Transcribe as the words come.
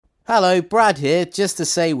Hello, Brad here, just to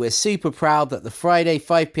say we're super proud that the Friday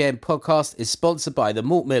 5pm podcast is sponsored by the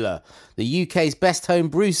Malt Miller, the UK's best home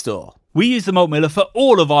brew store. We use the Malt Miller for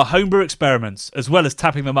all of our homebrew experiments, as well as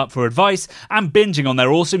tapping them up for advice and binging on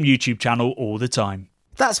their awesome YouTube channel all the time.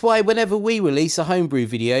 That's why whenever we release a homebrew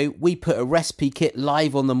video, we put a recipe kit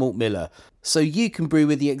live on the Malt Miller, so you can brew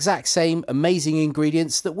with the exact same amazing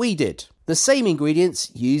ingredients that we did. The same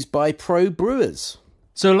ingredients used by pro brewers.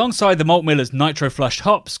 So alongside the Malt Miller's nitro-flushed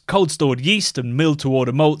hops, cold-stored yeast and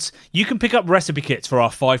milled-to-order malts, you can pick up recipe kits for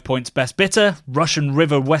our 5 Points Best Bitter, Russian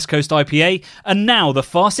River West Coast IPA, and now the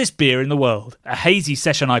fastest beer in the world, a hazy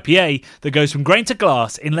session IPA that goes from grain to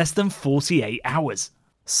glass in less than 48 hours.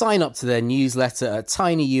 Sign up to their newsletter at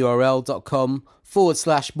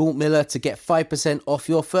tinyurl.com/Malt Miller to get 5% off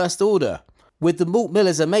your first order. With the Malt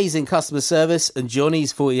Miller's amazing customer service and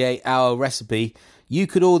Johnny's 48-hour recipe, you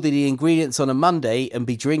could order the ingredients on a Monday and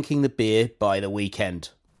be drinking the beer by the weekend.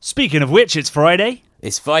 Speaking of which, it's Friday.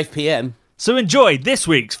 It's 5pm. So enjoy this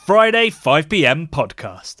week's Friday 5pm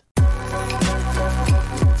podcast.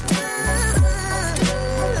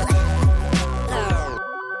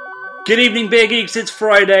 Good evening, Beer Geeks. It's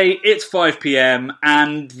Friday, it's 5pm,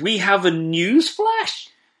 and we have a news flash.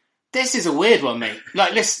 This is a weird one, mate.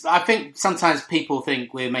 Like, listen, I think sometimes people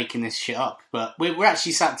think we're making this shit up, but we're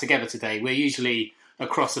actually sat together today. We're usually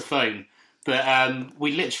across the phone, but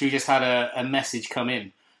we literally just had a message come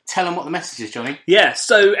in. Tell them what the message is, Johnny. Yeah,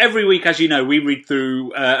 so every week, as you know, we read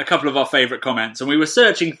through a couple of our favourite comments, and we were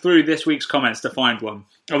searching through this week's comments to find one.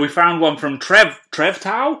 And we found one from Trev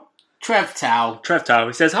Tao. He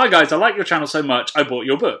says, "Hi guys, I like your channel so much, I bought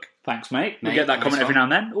your book." Thanks, mate. We get that comment every now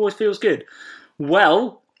and then. Always feels good.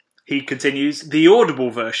 Well, he continues, the Audible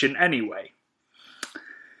version anyway.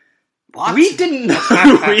 What? We didn't know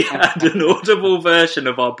we had an Audible version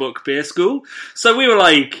of our book, Beer School. So we were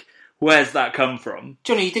like, where's that come from?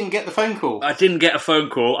 Johnny, you didn't get the phone call. I didn't get a phone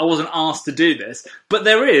call. I wasn't asked to do this. But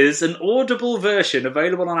there is an Audible version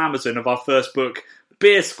available on Amazon of our first book,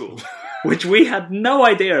 Beer School, which we had no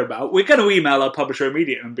idea about. We're going to email our publisher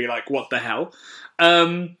immediately and be like, what the hell?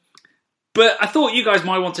 But I thought you guys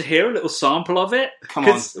might want to hear a little sample of it. Come on.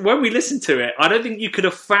 Because when we listened to it, I don't think you could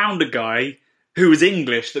have found a guy who was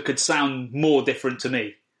English that could sound more different to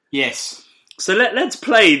me. Yes. So let's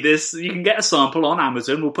play this. You can get a sample on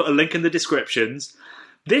Amazon. We'll put a link in the descriptions.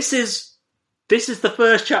 This is the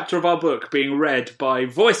first chapter of our book being read by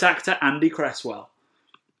voice actor Andy Cresswell.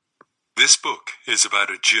 This book is about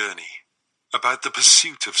a journey, about the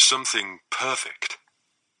pursuit of something perfect.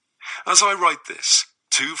 As I write this,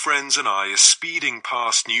 2 friends and I are speeding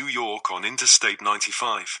past New York on Interstate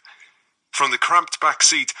 95. From the cramped back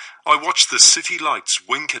seat, I watch the city lights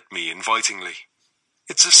wink at me invitingly.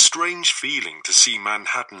 It's a strange feeling to see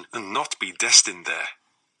Manhattan and not be destined there.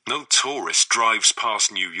 No tourist drives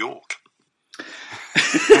past New York.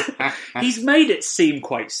 He's made it seem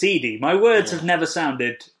quite seedy. My words have never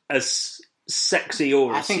sounded as sexy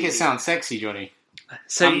or I think seedy. it sounds sexy, Johnny.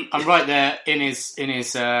 So I'm right there in his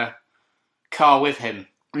car with him.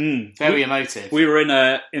 Very emotive. We were in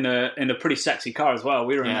a pretty sexy car as well.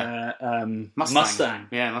 We were in a Mustang.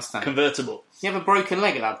 Yeah, Mustang. Convertible. You have a broken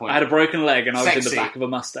leg at that point? I had a broken leg and I was in the Sexy. back of a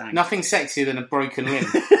Mustang. Nothing sexier than a broken limb.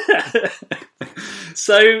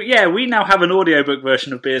 So, yeah, we now have an audiobook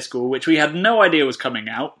version of Beer School, which we had no idea was coming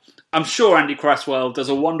out. I'm sure Andy Cresswell does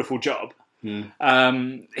a wonderful job.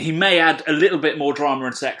 He may add a little bit more drama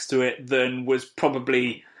and sex to it than was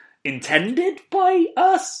probably intended by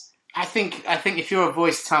us. I think if you're a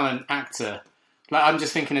voice talent actor, like I'm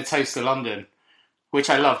just thinking of Toast to London, which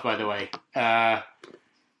I love, by the way. I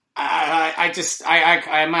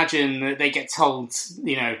imagine that they get told,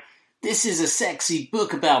 you know, this is a sexy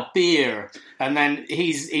book about beer, and then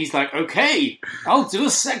he's like, okay, I'll do a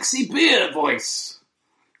sexy beer voice.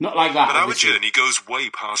 Not like that. But our obviously. journey goes way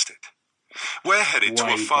past it. We're headed to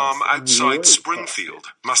a Way farm past it. outside Way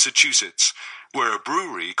Springfield, Massachusetts, where a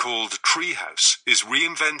brewery called Treehouse is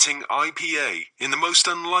reinventing IPA in the most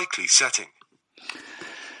unlikely setting.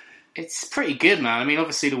 It's pretty good, man. I mean,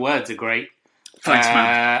 obviously the words are great. Thanks,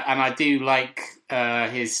 man. And I do like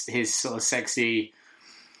his sort of sexy...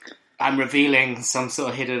 I'm revealing some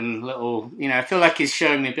sort of hidden little... You know, I feel like he's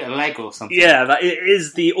showing me a bit of leg or something. Yeah, that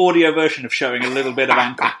is the audio version of showing a little bit of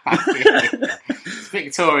ankle. It's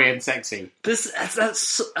Victorian sexy.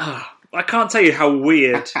 That's I can't tell you how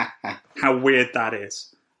weird that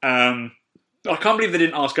is. I can't believe they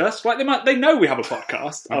didn't ask us. Like they know we have a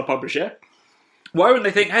podcast, our publisher. Why wouldn't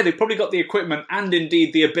they think, hey, they've probably got the equipment and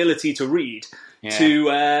indeed the ability to read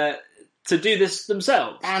to to do this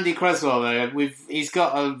themselves. Andy Creswell, though, he's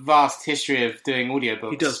got a vast history of doing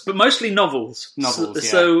audiobooks. He does, but mostly novels.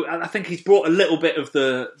 So I think he's brought a little bit of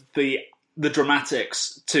the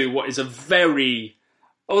dramatics to what is a very...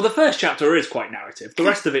 Well, the first chapter is quite narrative. The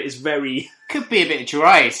rest of it is very... Could be a bit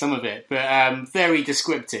dry, some of it, but very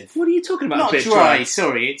descriptive. What are you talking about? Not dry,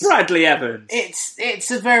 sorry. It's Bradley Evans.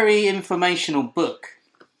 It's a very informational book.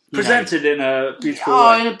 Presented in a beautiful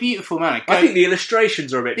way. In a beautiful manner. I think the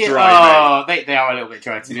illustrations are a bit dry. They are a little bit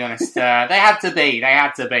dry, to be honest. They had to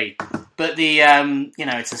be. But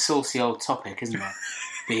it's a saucy old topic, isn't it?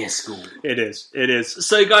 Beer school. It is.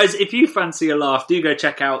 So, guys, if you fancy a laugh, do go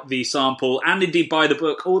check out the sample and indeed buy the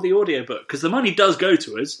book or the audiobook, because the money does go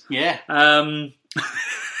to us. Yeah. And,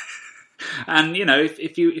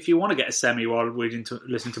 if you want to get a semi while listening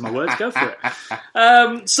to my words, go for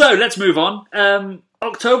it. So, let's move on.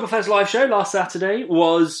 Oktoberfest live show last Saturday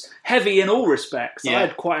was heavy in all respects. Yeah. I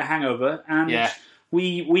had quite a hangover, and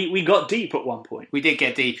we got deep at one point. We did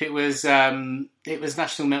get deep. It was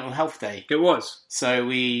National Mental Health Day. It was. So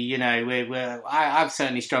I've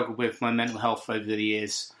certainly struggled with my mental health over the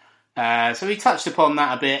years. So we touched upon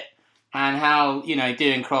that a bit, and how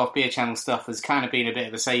doing craft beer channel stuff has kind of been a bit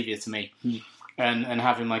of a saviour to me, and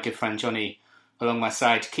having my good friend Johnny along my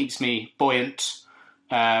side keeps me buoyant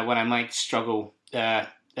when I might struggle at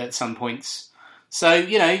some points. So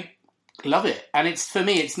love it. And for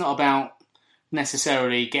me, it's not about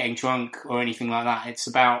necessarily getting drunk or anything like that. It's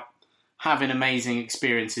about having amazing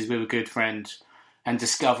experiences with a good friend and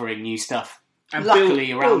discovering new stuff. And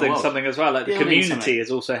luckily around the building world. Something as well. Like the community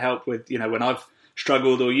has also helped with, when I've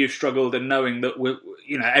struggled or you've struggled, and knowing that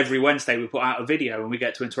every Wednesday we put out a video and we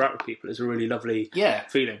get to interact with people is a really lovely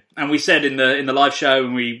feeling. And we said in the live show,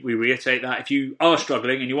 and we reiterate that if you are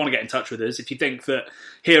struggling and you want to get in touch with us, if you think that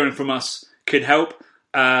hearing from us could help,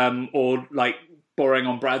 or like borrowing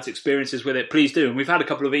on Brad's experiences with it, please do. And we've had a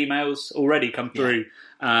couple of emails already come through.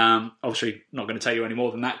 Obviously not going to tell you any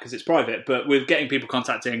more than that because it's private, but we're getting people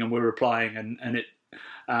contacting and we're replying, and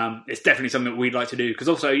it's definitely something that we'd like to do, because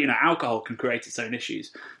also alcohol can create its own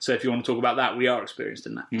issues. So if you want to talk about that, we are experienced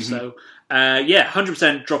in that. So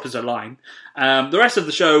 100% drop us a line. The rest of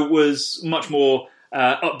the show was much more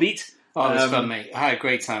upbeat. Oh, it was fun, mate. I had a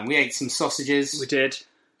great time. We ate some sausages. We did.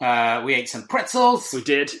 We ate some pretzels. We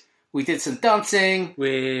did. We did some dancing.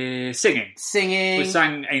 We're singing. We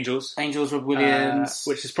sang Angels. Angels with Williams.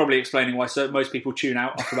 Which is probably explaining why most people tune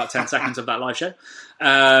out after about 10 seconds of that live show.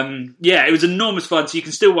 It was enormous fun. So you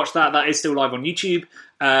can still watch that. That is still live on YouTube.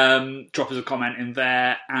 Drop us a comment in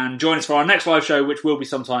there and join us for our next live show, which will be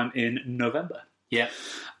sometime in November. Yeah.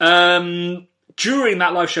 During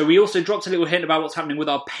that live show, we also dropped a little hint about what's happening with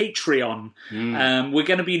our Patreon. We're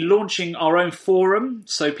going to be launching our own forum,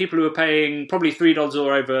 so people who are paying probably $3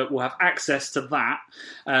 or over will have access to that,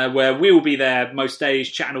 where we will be there most days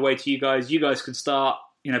chatting away to you guys. You guys can start,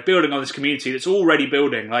 building on this community that's already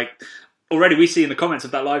building. Like, already we see in the comments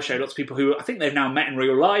of that live show lots of people who I think they've now met in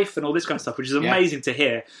real life and all this kind of stuff, which is amazing to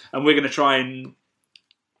hear. And we're going to try and,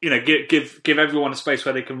 give everyone a space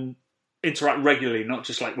where they can interact regularly, not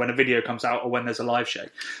just like when a video comes out or when there's a live show.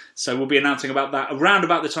 So we'll be announcing about that around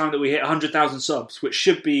about the time that we hit 100,000 subs, which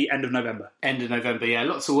should be end of November. End of November, yeah.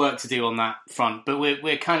 Lots of work to do on that front, but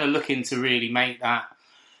we're kind of looking to really make that,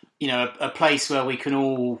 a place where we can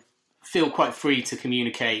all feel quite free to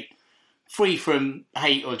communicate, free from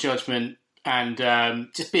hate or judgment, and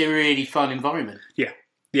just be a really fun environment.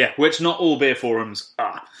 Yeah, which not all beer forums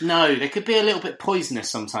are. No, they could be a little bit poisonous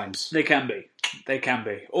sometimes. They can be.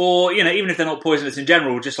 Or, even if they're not poisonous in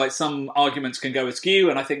general, just like some arguments can go askew,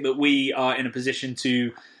 and I think that we are in a position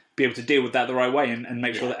to be able to deal with that the right way and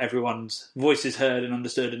make sure that everyone's voice is heard and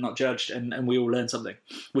understood and not judged, and we all learn something.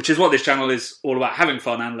 Which is what this channel is all about, having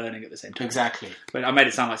fun and learning at the same time. Exactly. But I made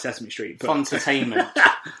it sound like Sesame Street. But... Fun-tertainment.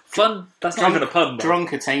 Fun? That's not even a pun.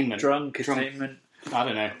 Drunk-attainment. Drunk-attainment. I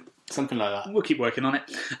don't know. Something like that. We'll keep working on it.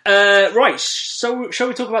 Right, so shall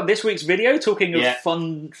we talk about this week's video? Talking of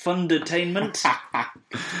fun-detainment.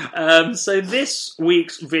 So this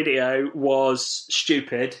week's video was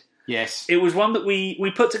stupid. Yes. It was one that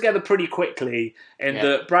we put together pretty quickly, in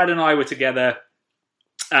that Brad and I were together,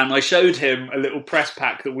 and I showed him a little press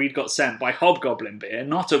pack that we'd got sent by Hobgoblin Beer,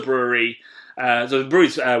 not a brewery. So the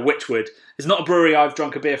brewery's Witchwood. It's not a brewery I've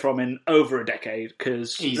drunk a beer from in over a decade,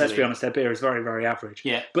 because, let's be honest, their beer is very, very average.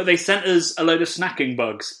 Yeah. But they sent us a load of snacking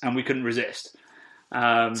bugs, and we couldn't resist.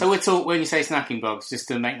 So when you say snacking bugs, just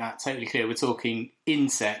to make that totally clear, we're talking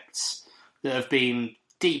insects that have been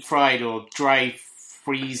deep fried or dry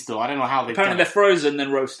freezed, or I don't know how they've Apparently done they're frozen,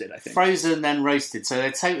 then roasted, I think. Frozen, then roasted. So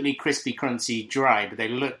they're totally crispy, crunchy, dry, but they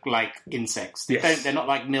look like insects. They're not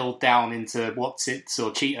like milled down into Wotsits or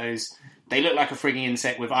Cheetos. They look like a frigging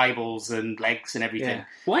insect with eyeballs and legs and everything. Yeah.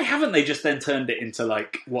 Why haven't they just then turned it into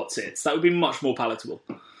like what's it? That would be much more palatable.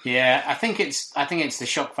 Yeah, I think it's the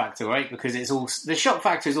shock factor, right? Because it's all the shock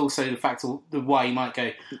factor is also the factor why you might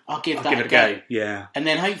go, I'll give it a go. Yeah, and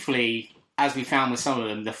then hopefully, as we found with some of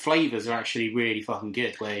them, the flavours are actually really fucking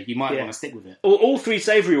good, where you might want to stick with it. All three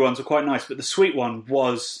savoury ones were quite nice, but the sweet one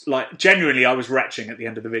was like genuinely, I was retching at the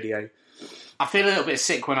end of the video. I feel a little bit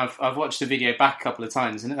sick when I've watched the video back a couple of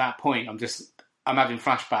times, and at that point, I'm having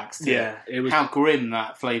flashbacks to it was how grim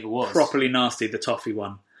that flavour was. Properly nasty, the toffee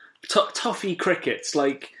one. Toffee crickets,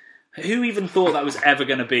 like, who even thought that was ever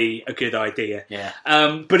going to be a good idea? Yeah.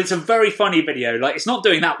 But it's a very funny video. Like, it's not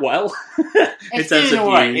doing that well. It's doing all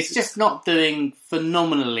right. It's just not doing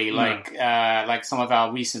phenomenally like some of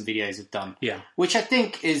our recent videos have done. Yeah. Which I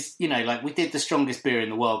think is, like we did the strongest beer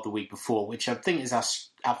in the world the week before, which I think is our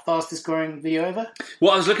fastest growing video ever.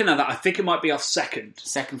 Well, I was looking at that. I think it might be our second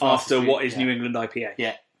fastest after video, what is New England IPA.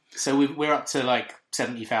 Yeah. So we're up to like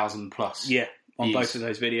 70,000 plus. Yeah. On views. both of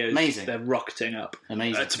those videos. Amazing. They're rocketing up.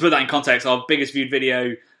 Amazing. To put that in context, our biggest viewed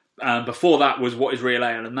video before that was What is Real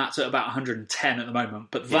Ale, and that's at about 110 at the moment,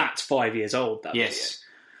 but that's 5 years old, that video.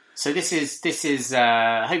 So this is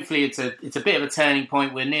hopefully it's a bit of a turning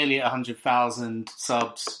point. We're nearly at 100,000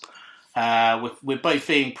 subs. We're both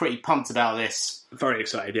feeling pretty pumped about this. Very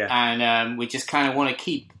excited, yeah. And we just kind of want to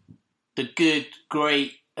keep the good,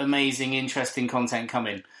 great, amazing, interesting content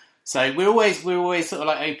coming. So we're always sort of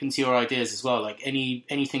like open to your ideas as well. Like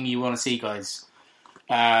anything you want to see, guys.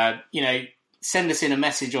 Send us in a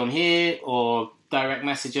message on here or direct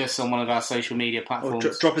message us on one of our social media platforms.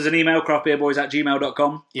 Or drop us an email,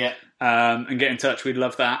 craftbeerboys@gmail.com. Yeah. And get in touch. We'd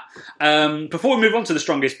love that. Before we move on to the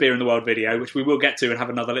strongest beer in the world video, which we will get to and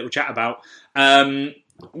have another little chat about,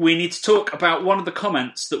 we need to talk about one of the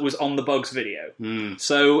comments that was on the Bugs video.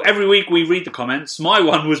 So every week we read the comments. My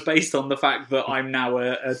one was based on the fact that I'm now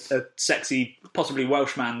a sexy, possibly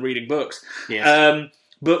Welsh man reading books. Yes.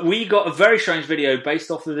 But we got a very strange video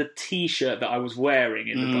based off of the T-shirt that I was wearing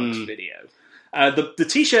in the Bugs video. The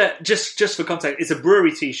T-shirt, just for context, it's a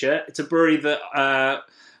brewery T-shirt. It's a brewery that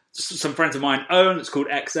some friends of mine own. It's called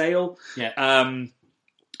X Ale. Yeah.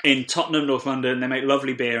 In Tottenham, North London. They make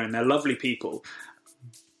lovely beer and they're lovely people.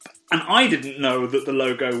 And I didn't know that the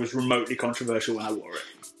logo was remotely controversial when I wore it.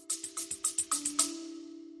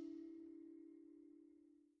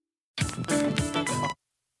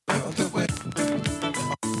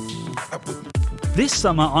 This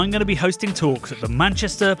summer, I'm going to be hosting talks at the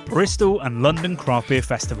Manchester, Bristol and London craft beer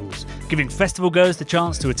festivals, giving festival goers the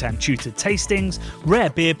chance to attend tutored tastings, rare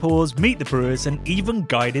beer pours, meet the brewers and even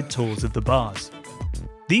guided tours of the bars.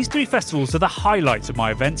 These three festivals are the highlights of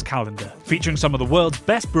my events calendar, featuring some of the world's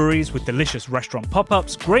best breweries with delicious restaurant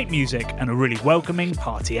pop-ups, great music and a really welcoming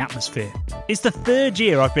party atmosphere. It's the third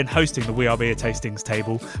year I've been hosting the We Are Beer Tastings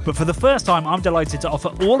table, but for the first time I'm delighted to offer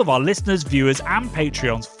all of our listeners, viewers and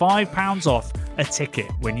Patreons £5 off a ticket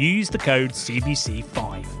when you use the code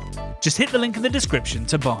CBC5. Just hit the link in the description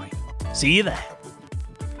to buy. See you there.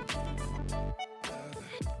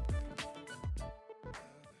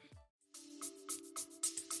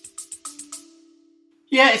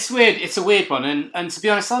 Yeah, it's weird. It's a weird one, and to be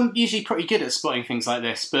honest, I'm usually pretty good at spotting things like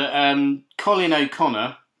this. But Colin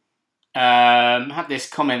O'Connor had this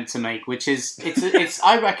comment to make, which is it's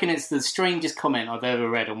I reckon it's the strangest comment I've ever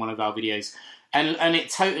read on one of our videos, and it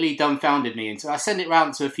totally dumbfounded me. And so I sent it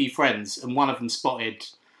round to a few friends, and one of them spotted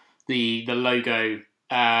the logo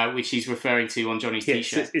which he's referring to on Johnny's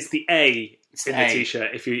t-shirt. It's the A. In the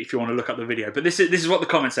t-shirt, if you want to look up the video. But this is what the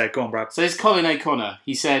comment said. Go on, Brad. So it's Colin O'Connor.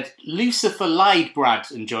 He said, Lucifer lied,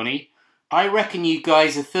 Brad and Johnny. I reckon you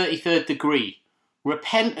guys are 33rd degree.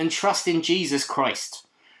 Repent and trust in Jesus Christ.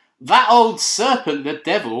 That old serpent, the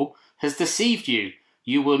devil, has deceived you.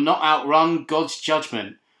 You will not outrun God's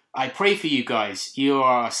judgment. I pray for you guys. You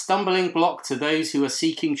are a stumbling block to those who are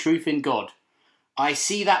seeking truth in God. I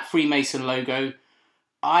see that Freemason logo.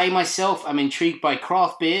 I myself am intrigued by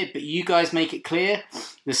craft beer, but you guys make it clear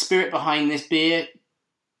the spirit behind this beer,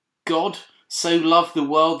 God so loved the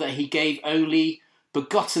world that he gave his only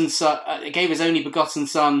begotten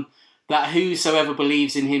son, that whosoever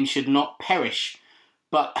believes in him should not perish,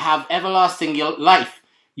 but have everlasting life.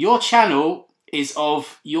 Your channel is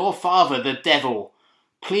of your father, the devil.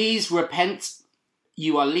 Please repent.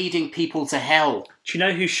 You are leading people to hell. Do you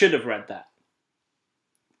know who should have read that?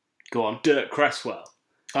 Go on. Dirk Cresswell.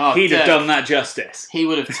 Oh, He'd Dirk. have done that justice. He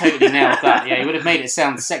would have totally nailed that. Yeah, he would have made it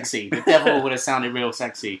sound sexy. The devil would have sounded real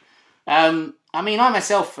sexy. I mean, I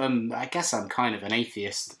myself, I guess I'm kind of an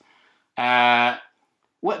atheist. So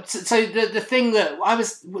the thing that I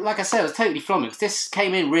was, like I said, I was totally flummoxed. This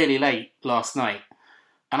came in really late last night.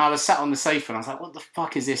 And I was sat on the sofa and I was like, what the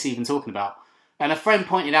fuck is this even talking about? And a friend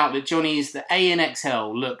pointed out that the A in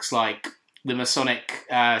XL looks like the Masonic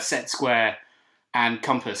set square and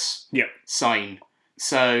compass sign.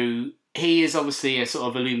 So he is obviously a sort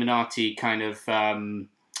of Illuminati kind of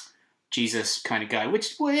Jesus kind of guy,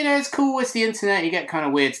 which, well, you know, it's cool. It's the internet. You get kind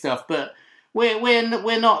of weird stuff, but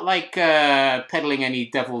we're not like peddling any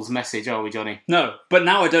devil's message, are we, Johnny? No, but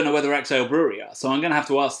now I don't know whether XL Brewery are, so I'm going to have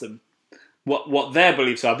to ask them what their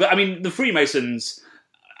beliefs are. But I mean, the Freemasons,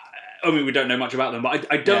 I mean, we don't know much about them,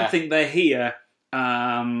 but I don't think they're here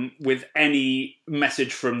with any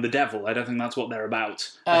message from the devil. I don't think that's what they're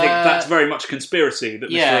about. I think that's very much conspiracy that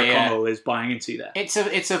Mr. O'Connell is buying into there. It's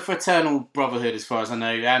a fraternal brotherhood, as far as I know,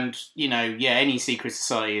 and you know, any secret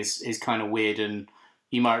society is kind of weird, and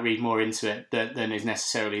you might read more into it than is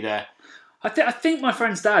necessarily there. I think my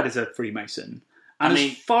friend's dad is a Freemason, and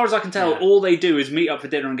as far as I can tell, all they do is meet up for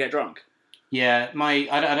dinner and get drunk. Yeah,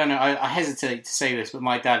 I don't know. I hesitate to say this, but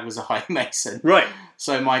my dad was a high Mason. Right.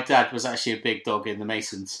 So my dad was actually a big dog in the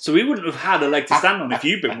Masons. So we wouldn't have had a leg to stand on if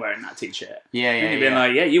you'd been wearing that t-shirt. Yeah. You'd been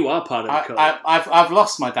like, yeah, you are part of the cult. I've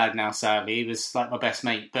lost my dad now, sadly. He was like my best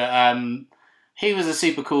mate. But he was a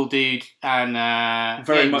super cool dude. And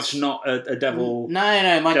very much not a devil.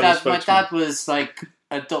 No. My dad was like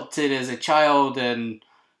adopted as a child and,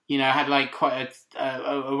 you know, had like quite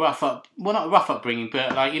a rough not a rough upbringing,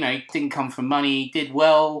 but like, you know, he didn't come from money, did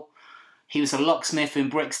well. He was a locksmith in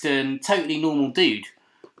Brixton, totally normal dude.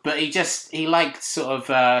 But he liked sort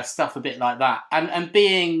of stuff a bit like that. And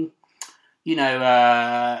being, you know,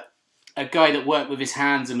 a guy that worked with his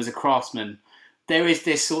hands and was a craftsman, there is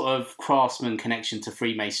this sort of craftsman connection to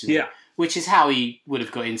Freemasonry. Yeah. Which is how he would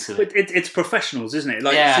have got into it. But it's professionals, isn't it?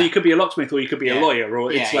 Like, so you could be a locksmith or you could be a lawyer,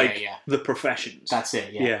 or it's the professions. That's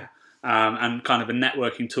it, yeah. And kind of a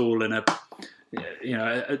networking tool and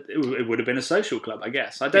it would have been a social club, I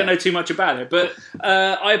guess. I don't know too much about it, but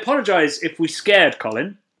I apologise if we scared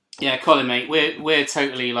Colin. Yeah, Colin, mate, we're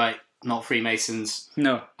totally like not Freemasons.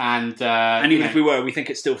 No, and even if we were, we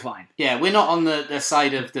think it's still fine. Yeah, we're not on the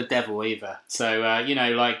side of the devil either. So you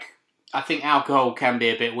know, like, I think alcohol can be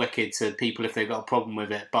a bit wicked to people if they've got a problem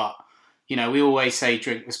with it, but you know, we always say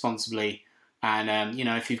drink responsibly, and you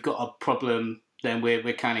know, if you've got a problem, then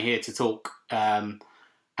we're kind of here to talk, and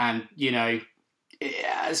you know.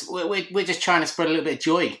 We're just trying to spread a little bit of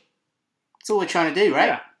joy. That's all we're trying to do,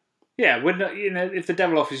 right? Yeah. We're not, you know, if the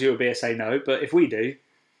devil offers you a beer, say no. But if we do,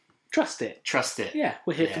 trust it. Trust it. Yeah,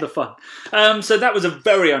 we're here for the fun. So that was a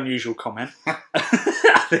very unusual comment.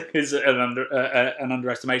 I think is an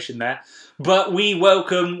underestimation there. But we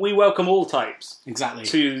welcome all types. Exactly.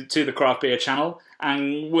 To the craft beer channel,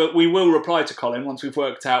 and we will reply to Colin once we've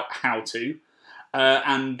worked out how to,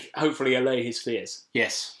 and hopefully allay his fears.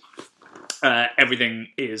 Yes. Everything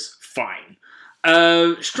is fine.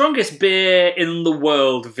 Strongest beer in the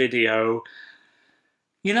world video.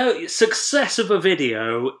 You know, success of a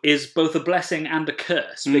video is both a blessing and a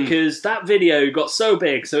curse, because that video got so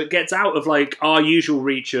big, so it gets out of like our usual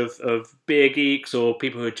reach of beer geeks or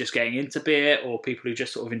people who are just getting into beer or people who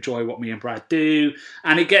just sort of enjoy what me and Brad do,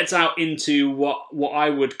 and it gets out into what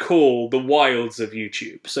I would call the wilds of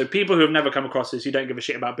YouTube. So people who have never come across this, who don't give a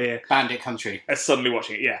shit about beer, Bandit Country, are suddenly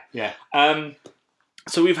watching it. Yeah.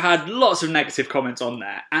 So we've had lots of negative comments on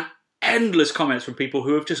there, and endless comments from people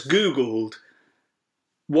who have just Googled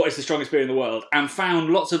what is the strongest beer in the world, and found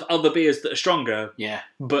lots of other beers that are stronger,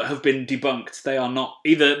 but have been debunked. They are not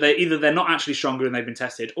either they're not actually stronger and they've been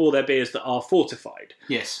tested, or they're beers that are fortified,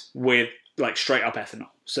 with like straight up ethanol,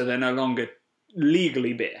 so they're no longer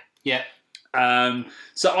legally beer. Yeah.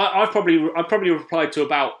 So I've probably replied to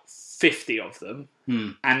about 50 of them,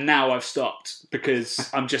 and now I've stopped because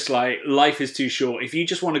I'm just like, life is too short. If you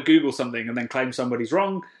just want to Google something and then claim somebody's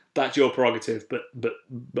wrong, that's your prerogative. But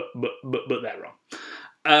they're wrong.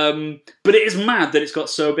 But it is mad that it's got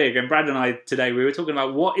so big. And Brad and I today, we were talking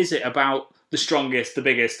about what is it about the strongest, the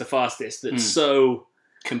biggest, the fastest that's so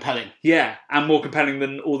compelling. Yeah, and more compelling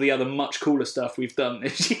than all the other much cooler stuff we've done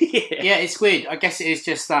this year. Yeah, it's weird. I guess it is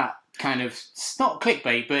just that kind of, it's not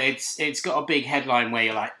clickbait, but it's got a big headline where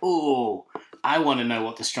you're like, oh, I want to know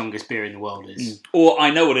what the strongest beer in the world is. Or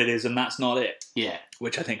I know what it is and that's not it. Yeah.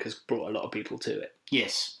 Which I think has brought a lot of people to it.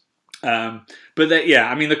 Yes. But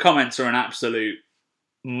I mean, the comments are an absolute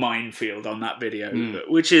minefield on that video,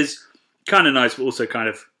 which is kind of nice, but also kind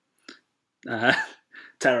of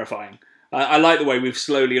terrifying. I like the way we've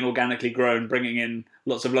slowly and organically grown, bringing in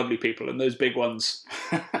lots of lovely people, and those big ones,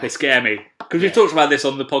 they scare me. Because we've talked about this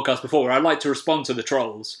on the podcast before, where I like to respond to the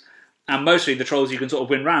trolls, and mostly the trolls you can sort of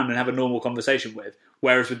win round and have a normal conversation with,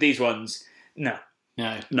 whereas with these ones, no.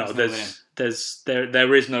 No,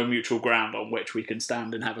 there is no mutual ground on which we can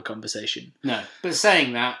stand and have a conversation. No, but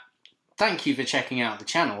saying that, thank you for checking out the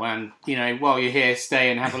channel, and while you're here, stay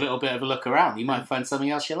and have a little bit of a look around. You might find something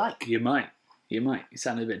else you like. You might. You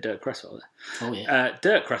sounded a bit Dirk Cresswell there. Oh yeah.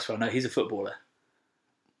 Dirk Cresswell. No, he's a footballer.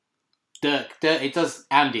 Dirk. It was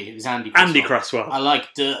Andy Cresswell. Andy Cresswell. I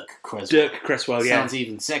like Dirk Cresswell. Dirk Cresswell, yeah. Sounds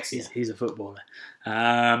even sexier. He's a footballer.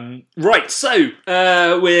 Right, so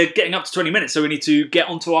we're getting up to 20 minutes, so we need to get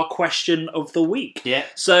onto our question of the week. Yeah.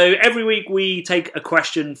 So every week we take a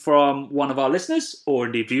question from one of our listeners, or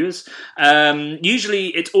indeed viewers. Usually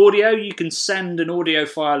it's audio. You can send an audio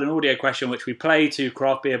file, an audio question, which we play to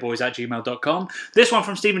craftbeerboys@gmail.com. This one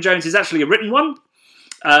from Stephen Jones is actually a written one.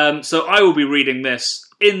 So I will be reading this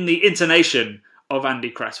in the intonation of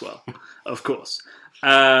Andy Cresswell, of course.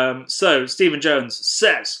 So Stephen Jones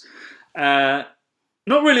says,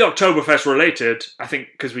 not really Oktoberfest related, I think,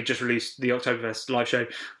 because we just released the Oktoberfest live show,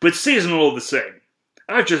 but seasonal all the same.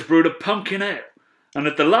 I've just brewed a pumpkin ale, and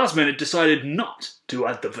at the last minute decided not to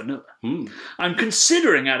add the vanilla. I'm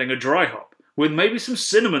considering adding a dry hop, with maybe some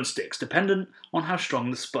cinnamon sticks, dependent on how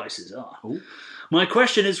strong the spices are. Ooh. My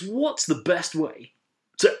question is, what's the best way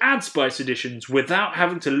to add spice additions without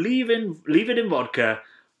having to leave it in vodka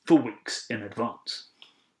for weeks in advance?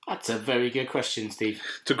 That's a very good question, Steve.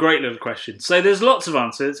 It's a great little question. So there's lots of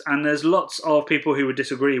answers, and there's lots of people who would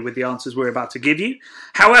disagree with the answers we're about to give you.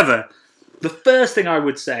 However, the first thing I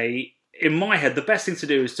would say, in my head, the best thing to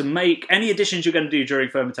do is to make any additions you're going to do during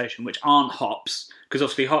fermentation, which aren't hops, because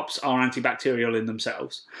obviously hops are antibacterial in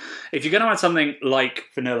themselves. If you're going to add something like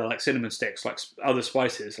vanilla, like cinnamon sticks, like other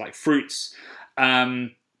spices, like fruits,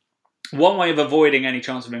 one way of avoiding any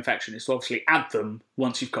chance of infection is to obviously add them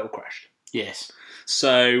once you've cold crashed. Yes.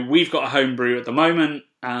 So we've got a home brew at the moment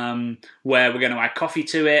where we're going to add coffee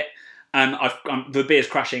to it, and the beer's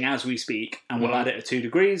crashing as we speak, and we'll add it at 2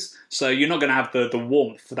 degrees. So you're not going to have the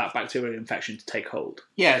warmth for that bacterial infection to take hold.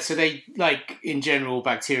 Yeah. So they in general,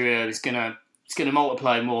 bacteria is going to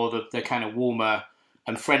multiply more the kind of warmer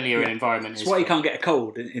and friendlier an environment. That's why you can't get a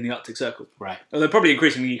cold in the Arctic Circle, right? Although probably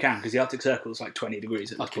increasingly you can, because the Arctic Circle is like 20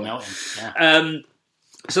 degrees at this point. Melting. Yeah.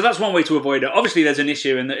 So that's one way to avoid it. Obviously, there's an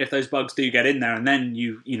issue in that if those bugs do get in there, and then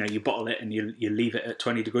you bottle it and you leave it at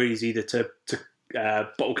 20 degrees, either to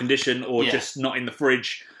bottle condition or just not in the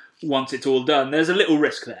fridge once it's all done. There's a little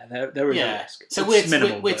risk there. There is a risk. So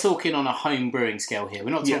we're talking on a home brewing scale here.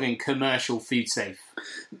 We're not talking commercial food safe.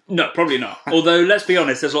 No, probably not. Although, let's be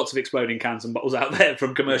honest, there's lots of exploding cans and bottles out there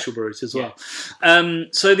from commercial breweries as well.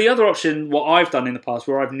 So the other option, what I've done in the past,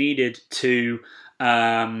 where I've needed to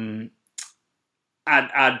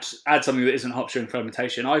add something that isn't hops during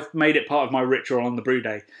fermentation, I've made it part of my ritual on the brew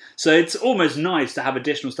day. So it's almost nice to have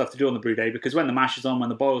additional stuff to do on the brew day, because when the mash is on, when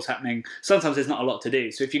the boil's happening, sometimes there's not a lot to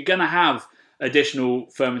do. So if you're going to have additional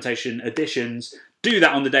fermentation additions, do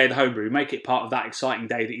that on the day of the homebrew. Make it part of that exciting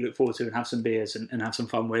day that you look forward to and have some beers and have some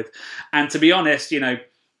fun with. And to be honest,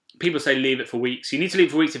 people say leave it for weeks. You need to leave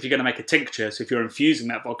it for weeks if you're going to make a tincture, so if you're infusing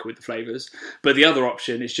that vodka with the flavours. But the other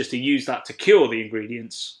option is just to use that to cure the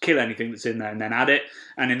ingredients, kill anything that's in there, and then add it.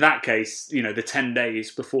 And in that case, the 10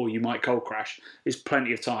 days before you might cold crash is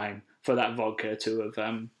plenty of time for that vodka to have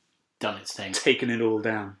done its thing, taken it all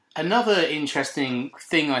down. Another interesting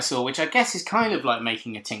thing I saw, which I guess is kind of like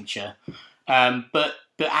making a tincture, but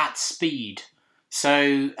at speed.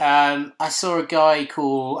 So I saw a guy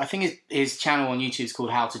called, I think his channel on YouTube is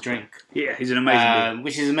called How to Drink. Yeah, he's an amazing dude.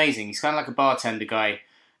 Which is amazing. He's kind of like a bartender guy.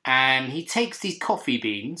 And he takes these coffee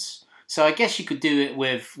beans. So I guess you could do it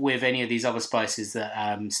with any of these other spices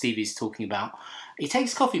that Stevie's talking about. He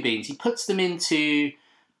takes coffee beans, he puts them into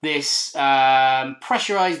this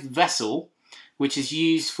pressurized vessel, which is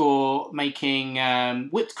used for making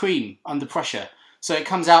whipped cream under pressure. So it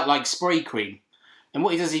comes out like spray cream. And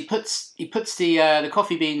what he does, he puts the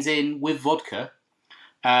coffee beans in with vodka,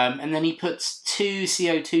 and then he puts 2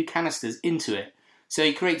 CO2 canisters into it. So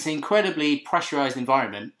he creates an incredibly pressurized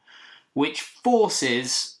environment, which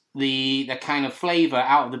forces the kind of flavour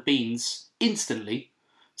out of the beans instantly.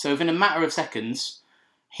 So within a matter of seconds,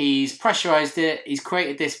 he's pressurized it. He's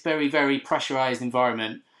created this very, very pressurized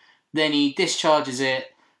environment. Then he discharges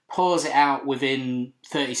it, pours it out within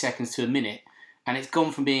 30 seconds to a minute, and it's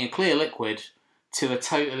gone from being a clear liquid to a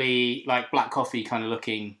totally like black coffee kind of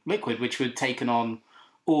looking liquid, which would have taken on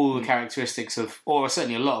all the characteristics of, or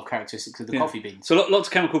certainly a lot of characteristics of the coffee beans. So lots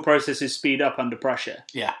of chemical processes speed up under pressure.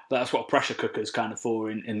 Yeah. That's what a pressure cooker is kind of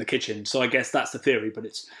for in the kitchen. So I guess that's the theory, but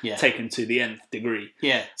it's taken to the nth degree.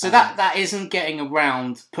 Yeah. So that isn't getting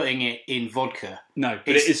around putting it in vodka. No,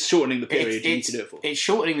 but it is shortening the period you need to do it for. It's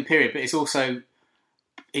shortening the period, but it's also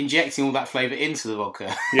injecting all that flavour into the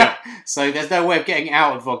vodka. Yeah. So there's no way of getting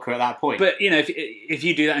out of vodka at that point. But, if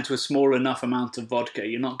you do that into a small enough amount of vodka,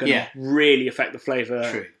 you're not going to really affect the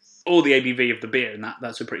flavour or the ABV of the beer, and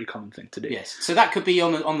that's a pretty common thing to do. Yes. So that could be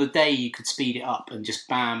on the day you could speed it up and just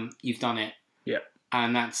bam, you've done it. Yeah.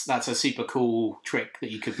 And that's a super cool trick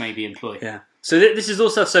that you could maybe employ. Yeah. So this is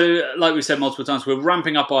also, like we said multiple times, we're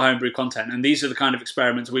ramping up our homebrew content, and these are the kind of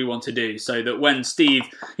experiments we want to do, so that when Steve,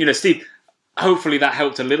 hopefully that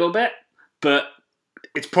helped a little bit, but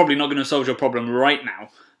it's probably not going to solve your problem right now,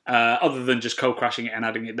 other than just cold crashing it and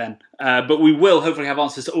adding it then. But we will hopefully have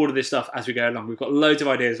answers to all of this stuff as we go along. We've got loads of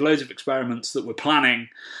ideas, loads of experiments that we're planning,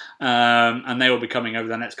 and they will be coming over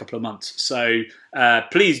the next couple of months. So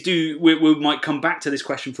please do, we might come back to this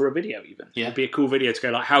question for a video even. Yeah. It'd be a cool video to go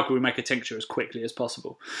like, how can we make a tincture as quickly as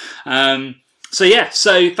possible? So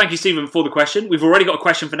thank you, Stephen, for the question. We've already got a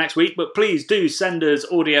question for next week, but please do send us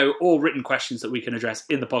audio or written questions that we can address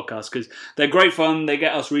in the podcast, because they're great fun. They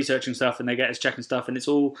get us researching stuff and they get us checking stuff, and it's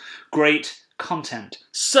all great content.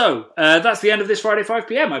 So that's the end of this Friday 5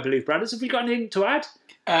 p.m, I believe, Bradders. Have we got anything to add?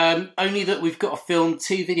 Only that we've got to film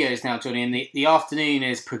 2 videos now, Johnny, and the afternoon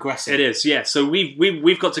is progressing. It is, yeah. So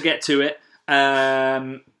we've got to get to it.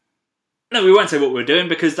 No, we won't say what we're doing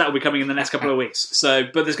because that will be coming in the next couple of weeks. So,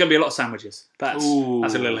 but there's going to be a lot of sandwiches. That's a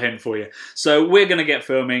little hint for you. So we're going to get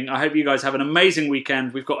filming. I hope you guys have an amazing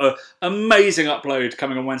weekend. We've got an amazing upload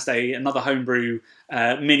coming on Wednesday, another homebrew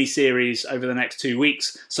mini-series over the next 2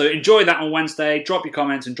 weeks. So enjoy that on Wednesday. Drop your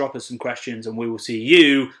comments and drop us some questions, and we will see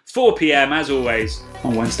you 4 p.m, as always,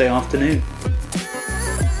 on Wednesday afternoon.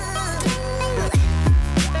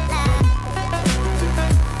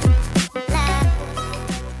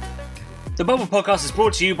 The Bubble Podcast is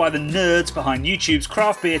brought to you by the nerds behind YouTube's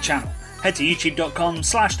Craft Beer channel. Head to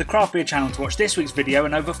youtube.com/the Craft Beer channel to watch this week's video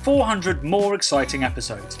and over 400 more exciting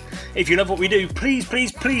episodes. If you love what we do, please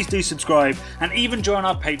do subscribe and even join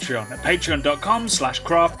our Patreon at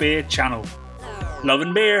patreon.com/craftbeer channel. Love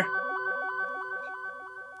and beer.